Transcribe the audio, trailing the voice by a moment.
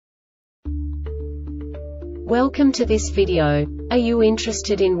Welcome to this video. Are you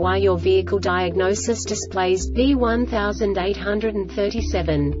interested in why your vehicle diagnosis displays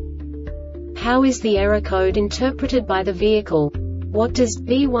B1837? How is the error code interpreted by the vehicle? What does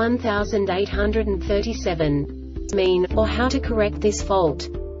B1837 mean, or how to correct this fault?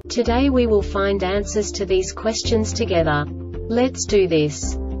 Today we will find answers to these questions together. Let's do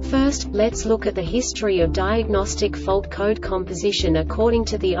this. First, let's look at the history of diagnostic fault code composition according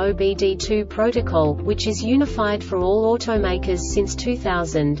to the OBD2 protocol, which is unified for all automakers since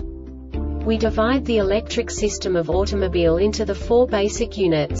 2000. We divide the electric system of automobile into the four basic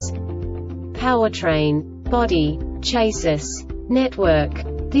units: powertrain, body, chassis, network.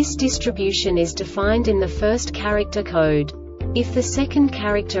 This distribution is defined in the first character code. If the second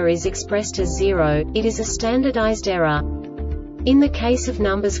character is expressed as 0, it is a standardized error. In the case of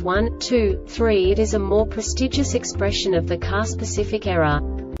numbers 1, 2, 3, it is a more prestigious expression of the car-specific error.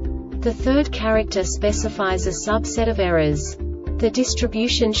 The third character specifies a subset of errors. The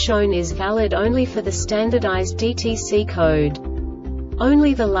distribution shown is valid only for the standardized DTC code.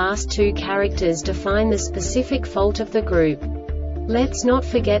 Only the last two characters define the specific fault of the group. Let's not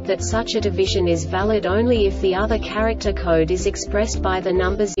forget that such a division is valid only if the other character code is expressed by the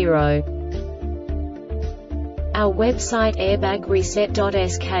number 0. Our website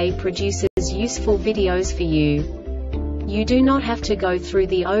airbagreset.sk produces useful videos for you. You do not have to go through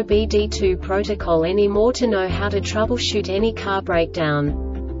the OBD2 protocol anymore to know how to troubleshoot any car breakdown.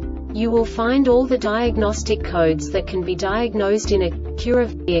 You will find all the diagnostic codes that can be diagnosed in Acura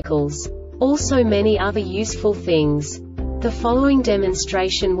vehicles. Also many other useful things. The following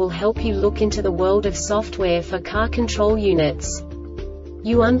demonstration will help you look into the world of software for car control units.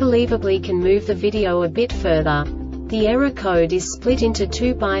 You unbelievably can move the video a bit further. The error code is split into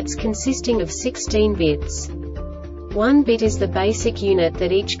 2 bytes consisting of 16 bits. 1 bit is the basic unit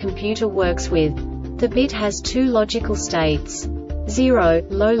that each computer works with. The bit has 2 logical states: 0,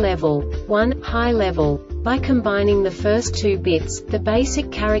 low level, 1, high level. By combining the first 2 bits, the basic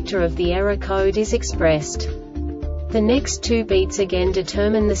character of the error code is expressed. The next 2 beats again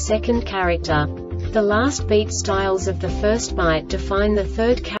determine the second character. The last beat styles of the first byte define the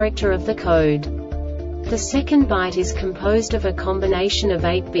third character of the code. The second byte is composed of a combination of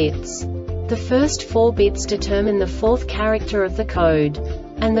 8 bits. The first 4 bits determine the fourth character of the code.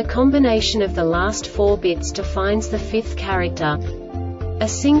 And the combination of the last 4 bits defines the fifth character. A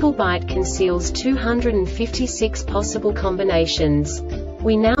single byte conceals 256 possible combinations.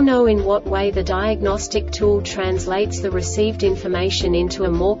 We now know in what way the diagnostic tool translates the received information into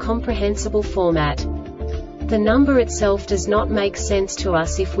a more comprehensible format. The number itself does not make sense to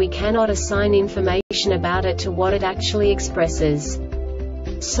us if we cannot assign information about it to what it actually expresses.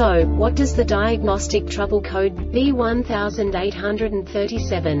 So, what does the Diagnostic Trouble Code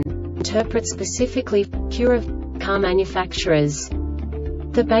B1837 interpret specifically for Acura car manufacturers?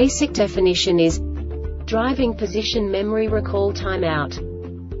 The basic definition is driving position memory recall timeout.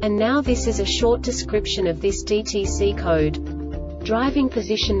 And now this is a short description of this DTC code. Driving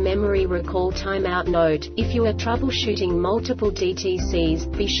position memory recall timeout. Note: if you are troubleshooting multiple DTCs,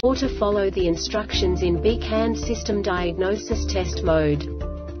 be sure to follow the instructions in BCAN system diagnosis test mode.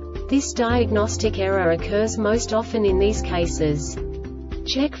 This diagnostic error occurs most often in these cases: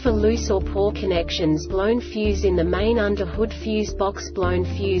 check for loose or poor connections, blown fuse in the main under-hood fuse box, blown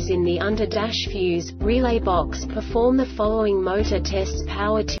fuse in the under-dash fuse, relay box. Perform the following motor tests: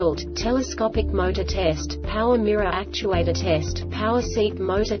 power tilt, telescopic motor test, power mirror actuator test, power seat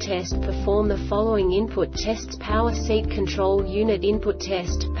motor test. Perform the following input tests: power seat control unit input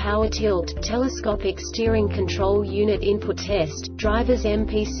test, power tilt, telescopic steering control unit input test, driver's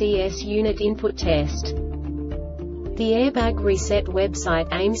MPCS unit input test. The Airbag Reset website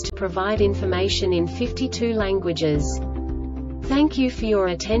aims to provide information in 52 languages. Thank you for your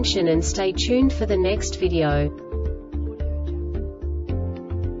attention and stay tuned for the next video.